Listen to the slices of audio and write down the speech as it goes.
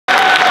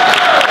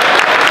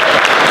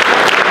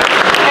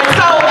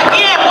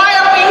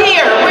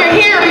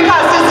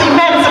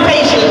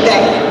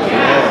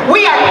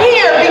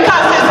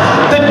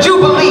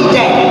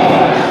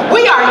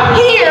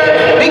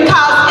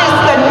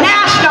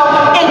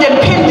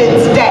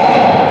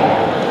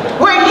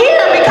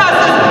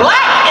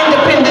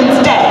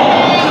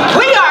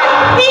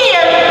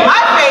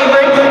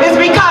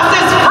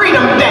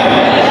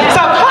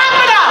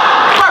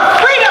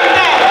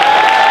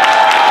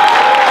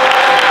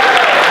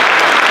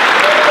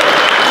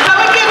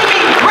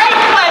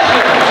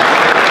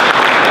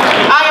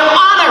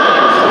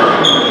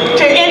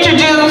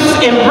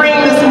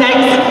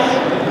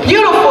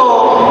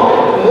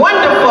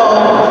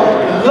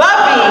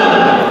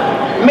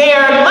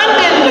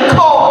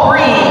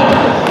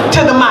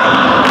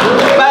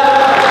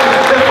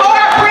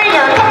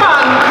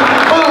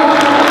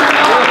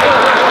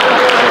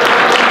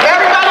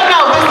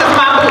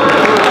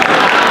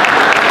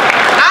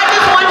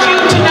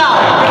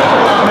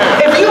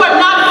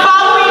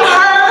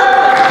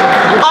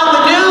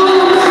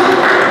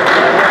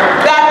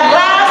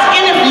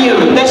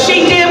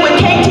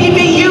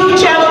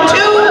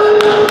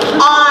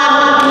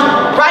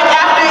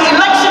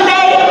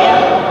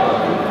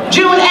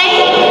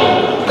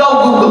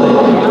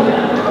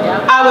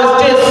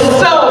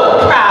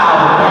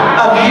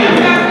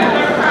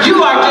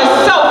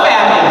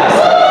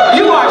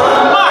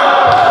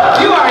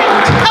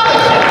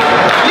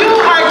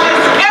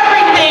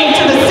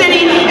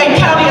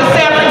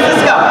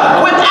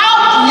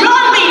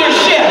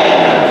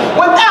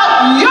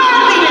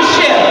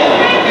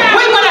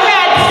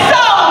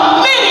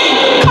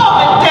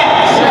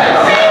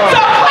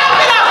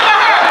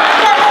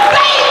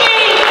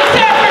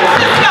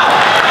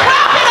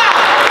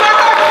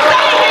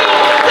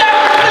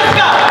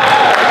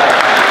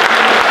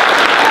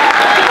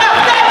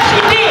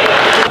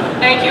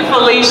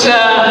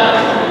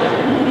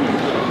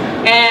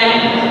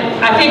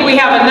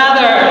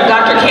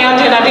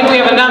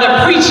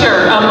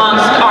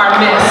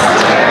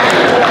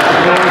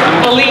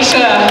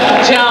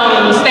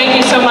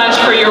so much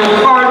for your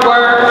hard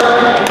work,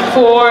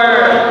 for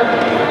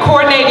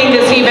coordinating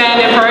this event,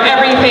 and for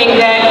everything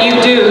that you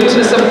do to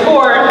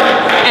support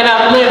and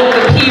uplift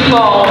the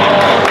people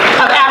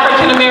of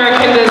African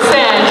American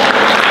descent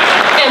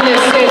in this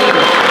city.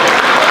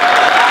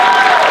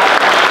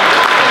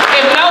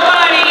 If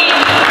nobody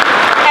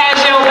has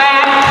your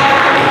back,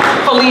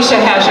 Phelicia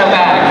has your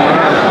back.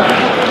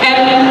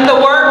 And the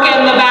work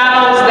and the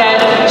battles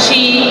that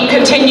she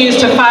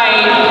continues to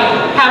fight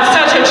have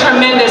such a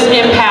tremendous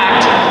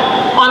impact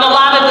on a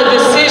lot of the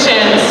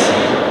decisions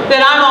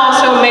that I'm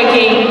also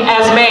making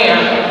as mayor,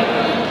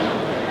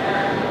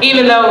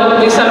 even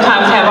though we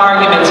sometimes have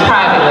arguments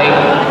privately.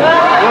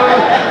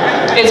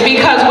 It's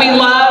because we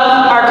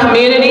love our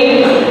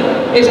community.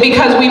 It's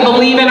because we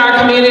believe in our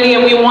community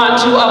and we want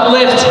to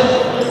uplift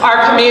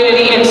our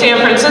community in San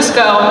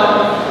Francisco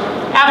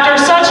after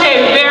such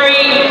a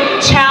very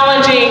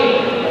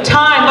challenging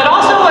time, but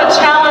also a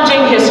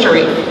challenging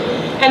history.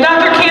 And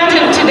Dr.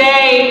 Canton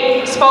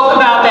today spoke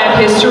about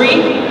that history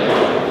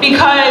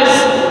because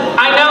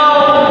I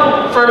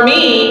know for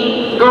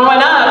me, growing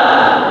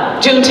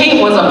up,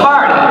 Juneteenth was a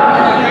party.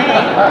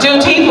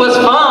 Juneteenth was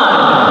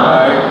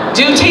fun.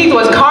 Juneteenth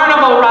was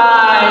carnival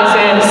rides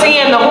and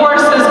seeing the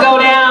horses go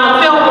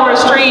down Fillmore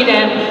Street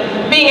and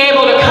being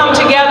able to come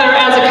together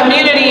as a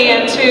community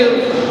and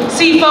to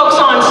see folks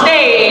on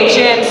stage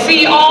and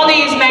see all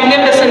these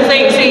magnificent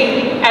things.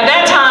 See, at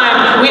that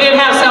time, we didn't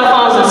have cell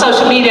phones and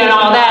social media and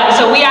all that,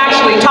 so we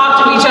actually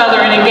talked to each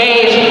other and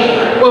engaged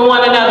with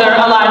one another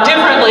a lot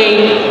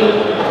differently.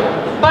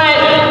 But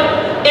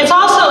it's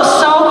also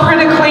so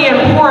critically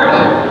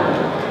important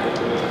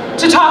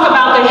to talk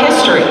about the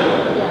history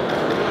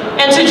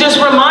and to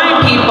just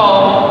remind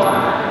people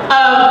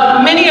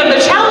of many of the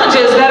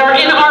challenges that are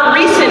in our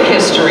recent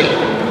history.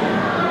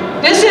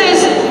 This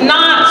is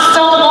not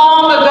so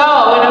long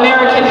ago in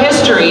American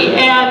history,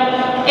 and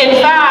in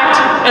fact,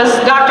 as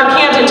Dr.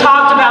 Canton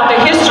talked about the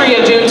history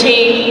of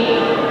Juneteenth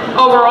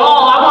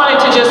overall, I wanted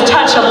to just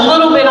touch a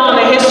little bit on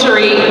the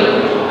history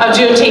of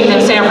Juneteenth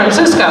in San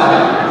Francisco.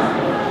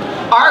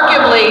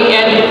 Arguably,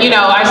 and you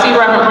know, I see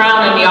Reverend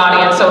Brown in the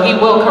audience, so he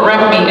will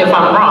correct me if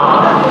I'm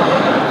wrong,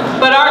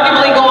 but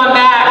arguably going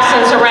back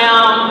since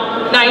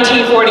around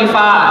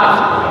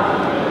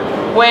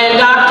 1945, when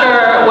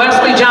Dr.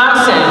 Wesley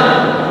Johnson,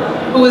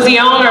 who was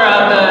the owner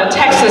of the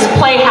Texas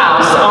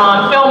Playhouse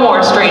on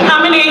Fillmore Street.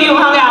 How many of you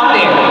hung out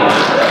there?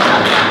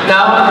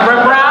 No?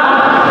 Reverend Brown?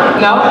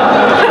 No?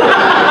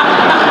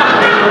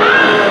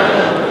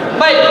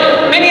 But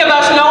many of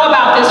us know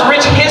about this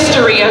rich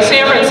history of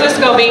San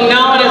Francisco being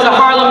known as the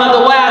Harlem of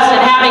the West and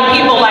having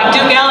people like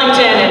Duke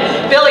Ellington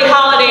and Billie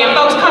Holiday and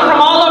folks come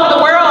from all over the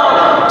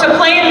world to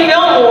play in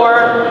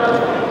Fillmore.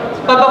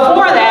 But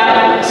before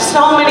that,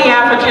 so many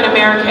African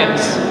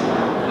Americans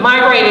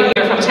migrated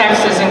here from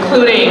Texas,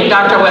 including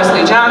Dr.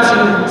 Wesley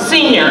Johnson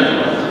Sr.,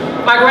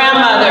 my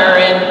grandmother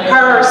and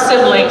her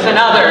siblings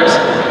and others,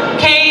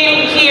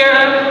 came here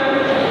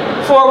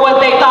for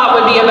what they thought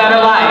would be a better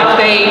life.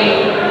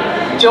 They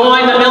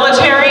joined the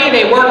military,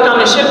 they worked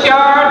on the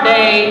shipyard,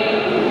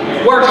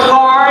 they worked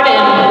hard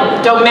in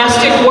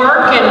domestic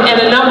work and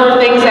a number of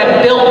things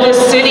that built this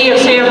city of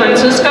San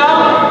Francisco.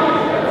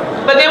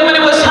 But then when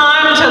it was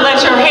time to let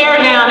your hair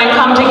down and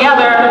come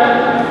together,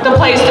 the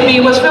place to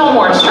be was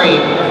Fillmore Street.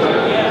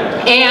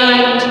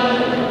 And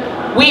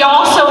we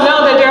also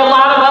know that there are a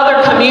lot of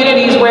other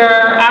communities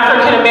where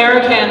African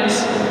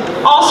Americans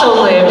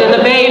also lived, in the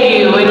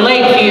Bayview, in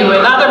Lakeview,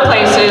 and other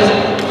places.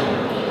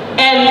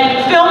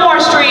 And Fillmore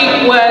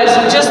Street was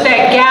just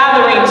that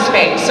gathering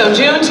space. So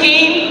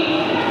Juneteenth,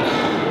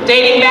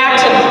 dating back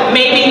to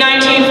maybe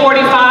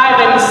 1945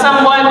 and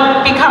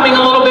somewhat becoming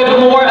a little bit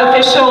more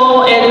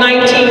official in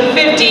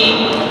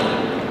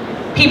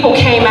 1950, people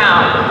came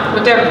out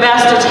with their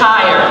best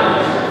attire,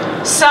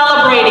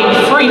 celebrating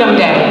Freedom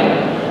Day.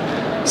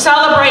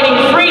 Celebrating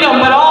freedom,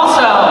 but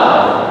also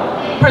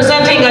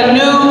presenting a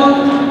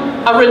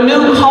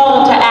renewed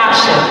call to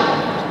action.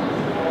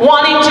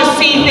 Wanting to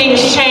see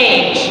things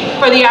change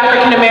for the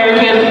African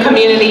American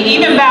community.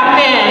 Even back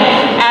then,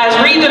 as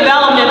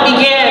redevelopment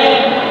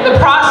began the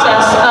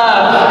process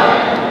of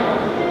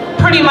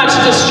pretty much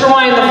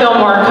destroying the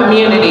Fillmore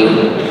community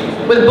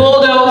with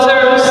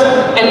bulldozers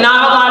and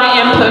not a lot of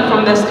input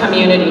from this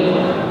community.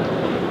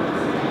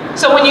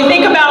 So when you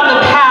think about the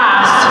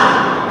past,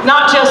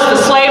 not just the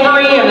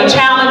slavery and the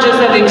challenges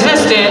that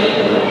existed,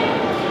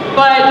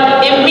 but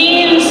it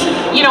means,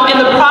 you know, in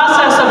the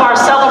process of our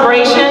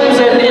celebrations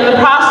and in the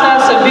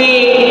process of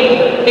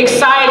being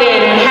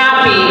excited and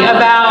happy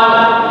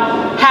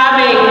about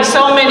having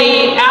so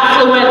many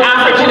affluent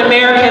African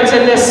Americans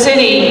in this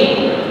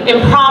city in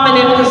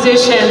prominent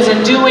positions and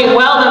doing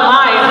well in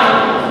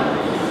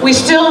life, we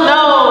still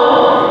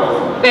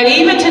know that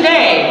even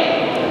today,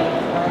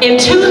 in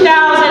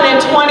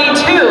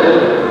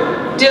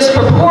 2022,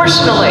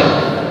 disproportionately,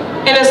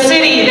 in a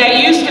city that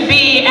used to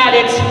be at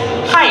its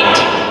height,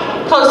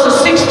 close to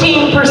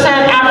 16%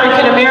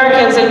 African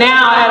Americans, and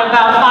now at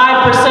about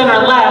 5%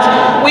 or less,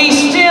 we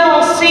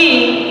still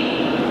see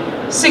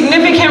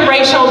significant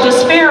racial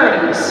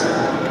disparities.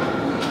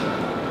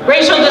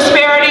 racial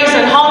disparities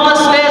and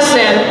homelessness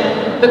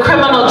and the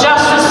criminal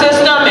justice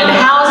system and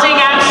housing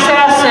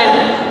access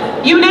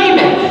and you name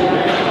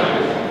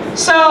it.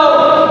 So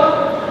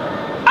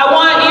I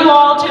want you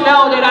all to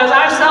know that as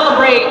I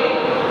celebrate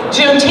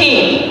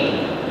Juneteenth,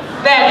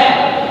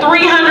 that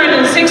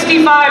 365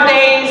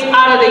 days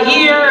out of the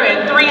year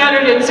and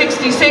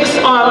 366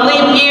 on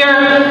leap year,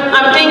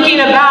 I'm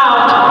thinking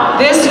about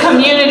this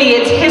community,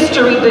 its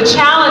history, the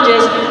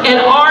challenges,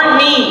 and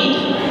our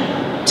need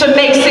to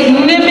make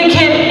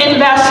significant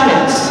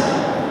investments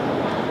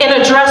in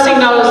addressing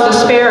those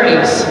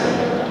disparities.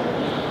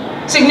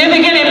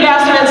 Significant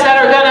investments that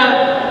are going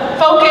to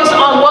focus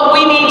on what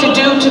we need to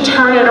do to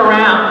turn it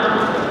around.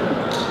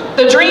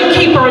 The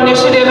Dreamkeeper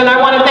Initiative, and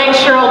I want to thank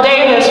Cheryl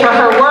Davis for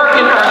her work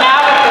and her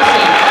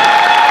advocacy.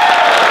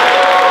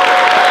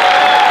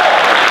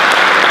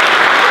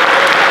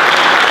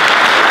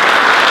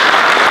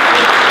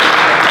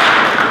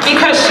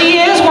 Because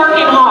she is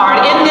working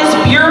hard in this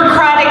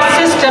bureaucratic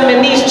system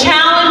and these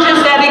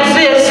challenges that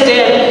exist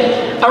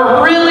in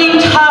a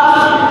really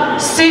tough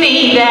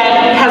city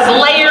that has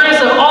layers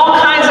of all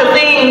kinds of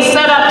things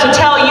set up to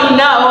tell you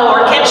no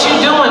or catch you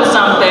doing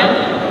something.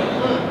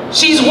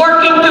 She's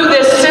working through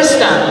this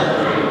system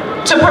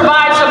to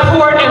provide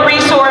support and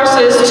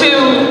resources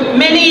to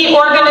many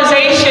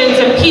organizations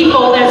and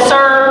people that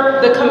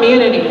serve the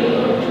community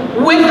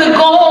with the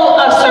goal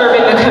of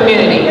serving the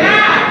community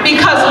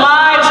because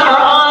lives are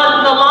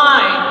on the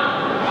line.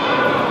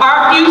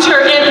 Our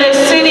future in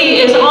this city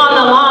is on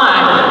the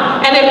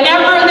line. And if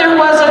ever there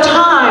was a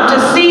time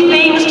to see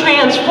things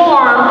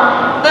transform,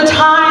 the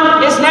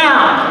time is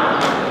now.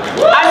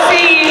 I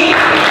see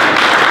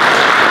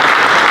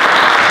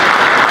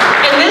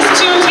in this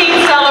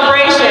Juneteenth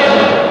celebration,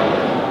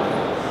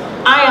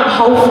 I am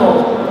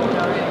hopeful.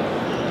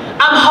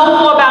 I'm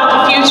hopeful about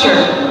the future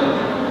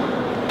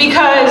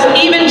because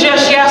even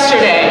just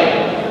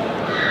yesterday,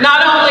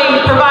 not only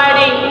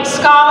providing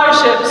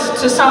scholarships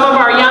to some of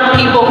our young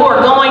people who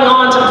are going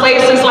on to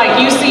places like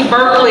UC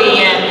Berkeley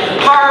and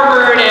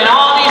Harvard and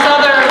all these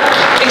other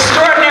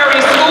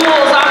extraordinary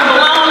schools I'm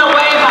blown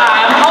away by.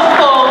 I'm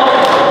hopeful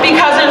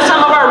because in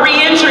some of our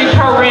reentry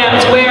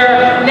programs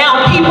where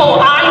now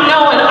people I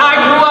know and I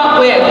grew up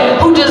with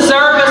who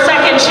deserve a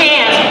second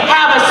chance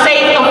have a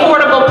safe,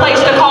 affordable place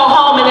to call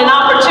home and an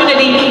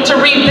opportunity to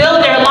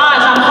rebuild their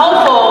lives. I'm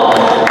hopeful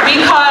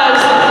because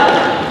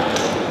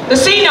the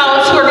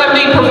C-Notes who are going to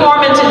be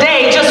performing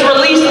today just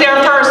released their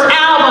first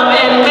album,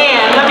 and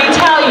man, let me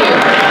tell you,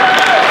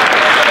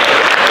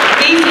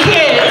 these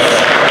kids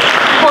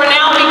who are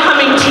now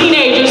becoming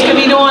teenagers could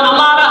be doing a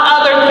lot of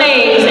other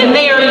things, and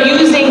they are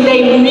using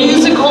their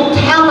musical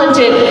talent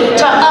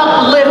to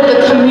uplift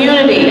the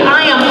community.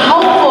 I am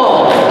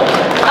hopeful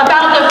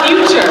about the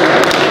future.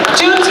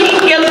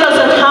 Juneteenth gives us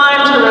a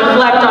time to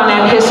reflect on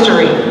that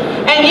history.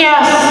 And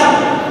yes,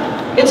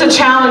 it's a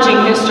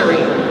challenging history.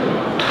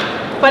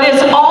 But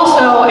it's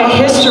also a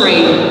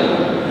history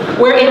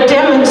where it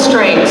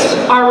demonstrates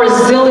our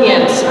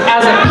resilience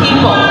as a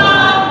people.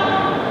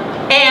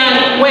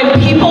 And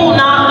when people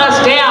knock us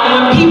down,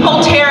 when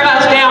people tear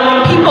us down,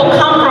 when people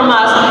come from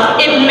us,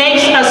 it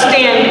makes us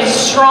stand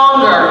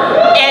stronger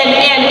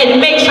and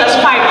it makes us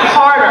fight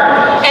harder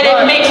and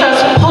it makes us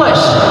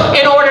push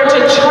in order to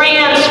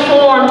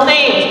transform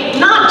things,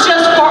 not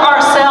just for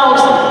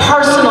ourselves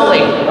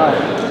personally,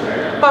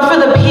 but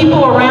for the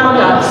people around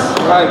us.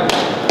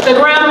 The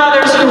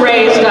grandmothers who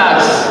raised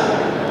us,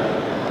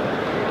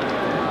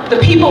 the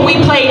people we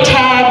played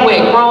tag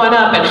with growing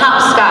up and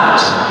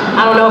hopscotch.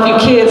 I don't know if you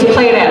kids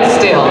play that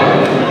still.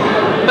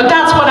 But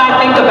that's what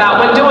I think about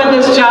when doing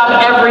this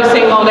job every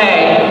single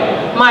day.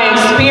 My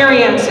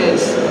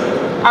experiences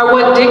are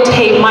what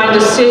dictate my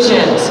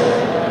decisions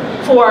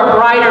for a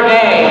brighter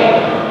day,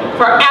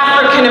 for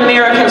African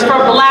Americans, for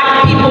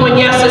Black people, and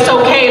yes, it's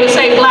okay to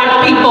say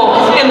Black people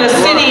in the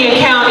city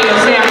and county of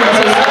San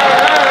Francisco.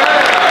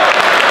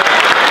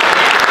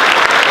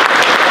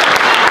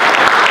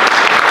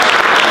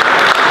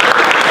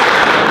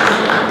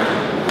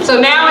 So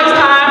now it's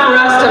time for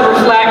us to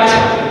reflect,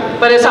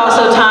 but it's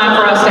also time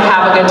for us to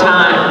have a good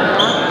time.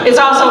 It's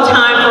also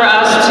time for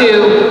us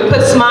to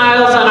put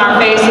smiles on our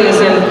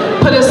faces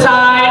and put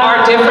aside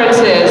our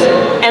differences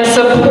and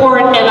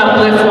support and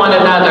uplift one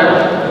another.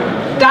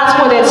 That's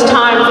what it's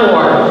time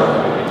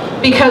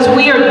for, because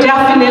we are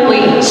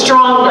definitely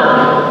stronger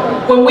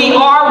when we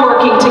are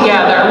working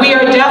together. We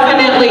are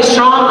definitely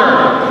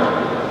stronger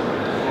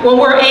when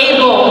we're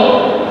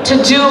able to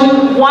do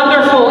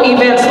wonderful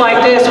events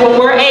like this, when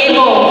we're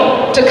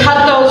able to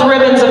cut those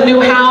ribbons of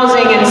new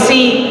housing and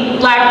see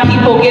Black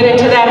people get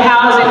into that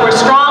housing. We're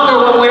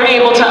stronger when we're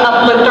able to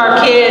uplift our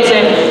kids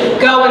and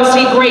go and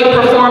see great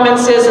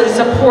performances and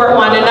support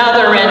one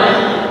another. And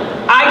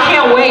I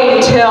can't wait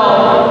until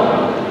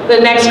the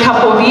next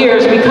couple of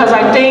years, because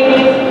I think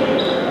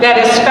that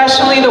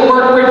especially the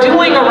work we're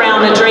doing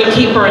around the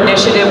Dreamkeeper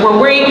Initiative, where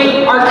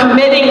we are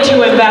committing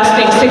to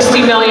investing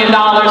 $60 million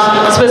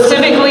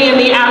specifically in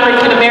the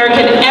African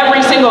American every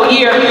single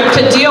year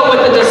to deal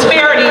with the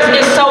disparities,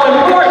 is so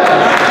important.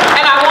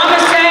 And I want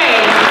to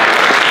say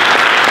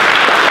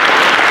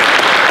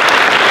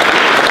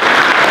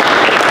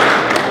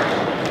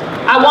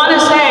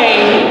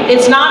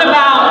It's not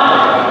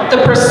about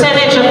the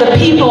percentage of the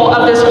people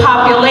of this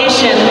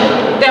population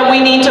that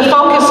we need to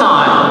focus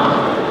on.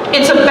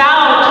 It's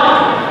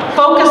about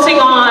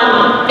focusing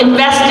on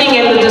investing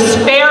in the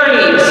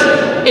disparities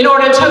in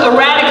order to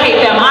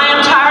eradicate them. I am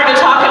tired of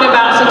talking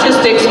about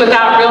statistics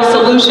without real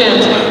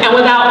solutions and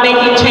without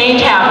making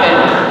change happen.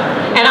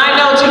 And I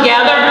know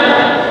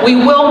together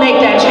we will make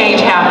that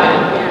change happen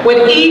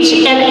with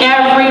each and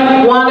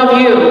every one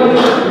of you.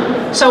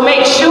 So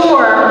make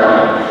sure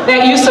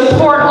that you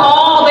support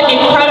all the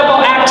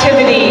incredible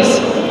activities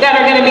that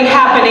are going to be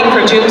happening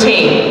for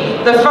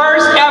Juneteenth. The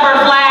first ever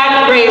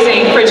flag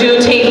raising for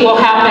Juneteenth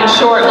will happen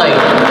shortly.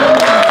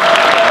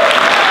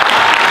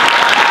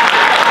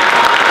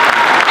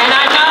 And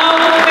I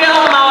know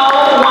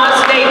Philmo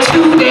wants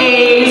 2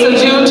 days of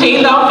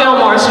Juneteenth on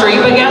Fillmore Street,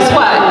 but guess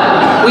what?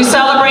 We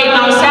celebrating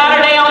on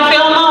Saturday on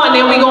Philmo, and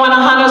then we go on to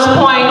Hunters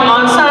Point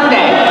on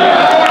Sunday.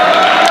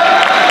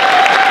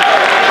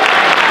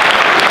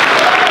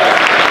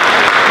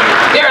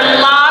 There are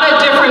a lot of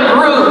different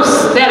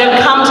groups that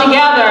have come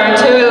together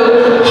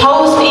to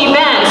host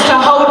events, to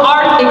hold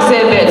art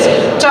exhibits,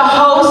 to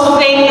host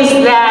things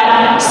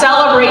that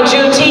celebrate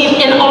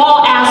Juneteenth in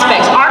all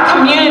aspects. Our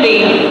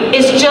community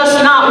is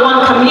just not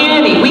one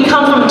community. We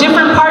come from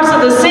different parts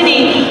of the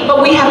city,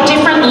 but we have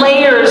different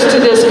layers to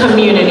this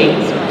community.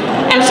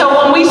 And so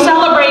when we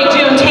celebrate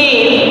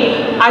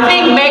Juneteenth, I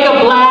think Mega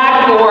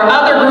Black or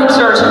other groups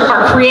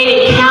are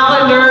creating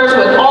calendars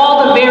with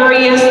all the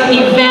various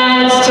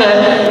events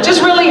to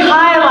just really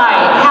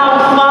highlight how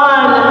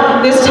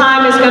fun this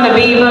time is going to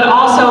be, but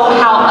also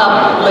how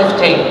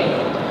uplifting.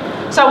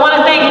 So I want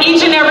to thank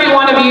each and every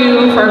one of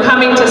you for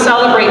coming to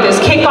celebrate this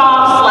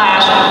kickoff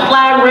 /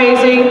 flag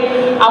raising.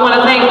 I want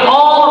to thank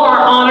all of our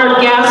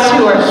honored guests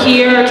who are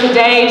here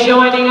today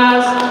joining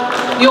us.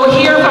 You'll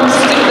hear from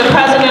the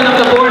president of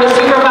the Board of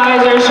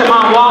Supervisors,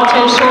 Shimon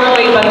Walton,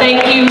 shortly, but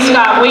thank you,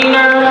 Scott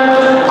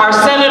Wiener, our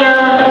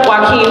Senator,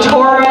 Joaquin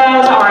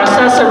Torres, our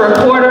assessor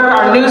reporter,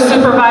 our new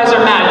supervisor,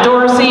 Matt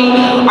Dorsey,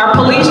 our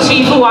police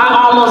chief, who I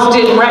almost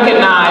didn't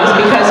recognize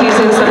because he's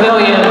in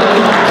civilian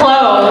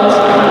clothes,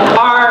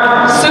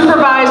 our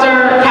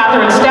supervisor,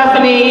 Catherine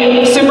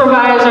Stephanie,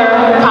 supervisor,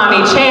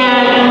 Connie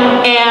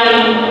Chan,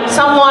 and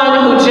someone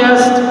who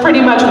just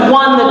pretty much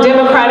won the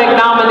Democratic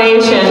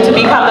nomination to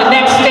become the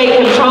next state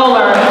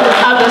controller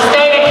of the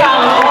state of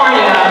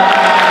California,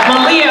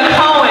 Malia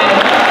Cohen,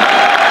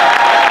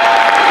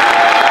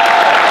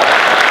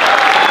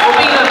 will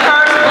be the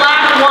first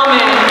Black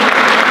woman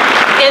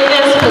in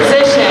this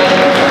position.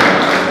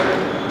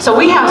 So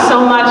we have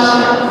so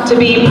much to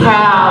be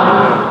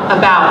proud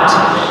about,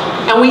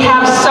 and we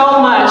have so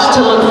much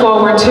to look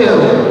forward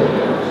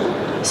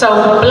to.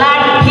 So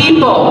Black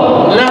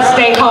people, let's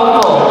stay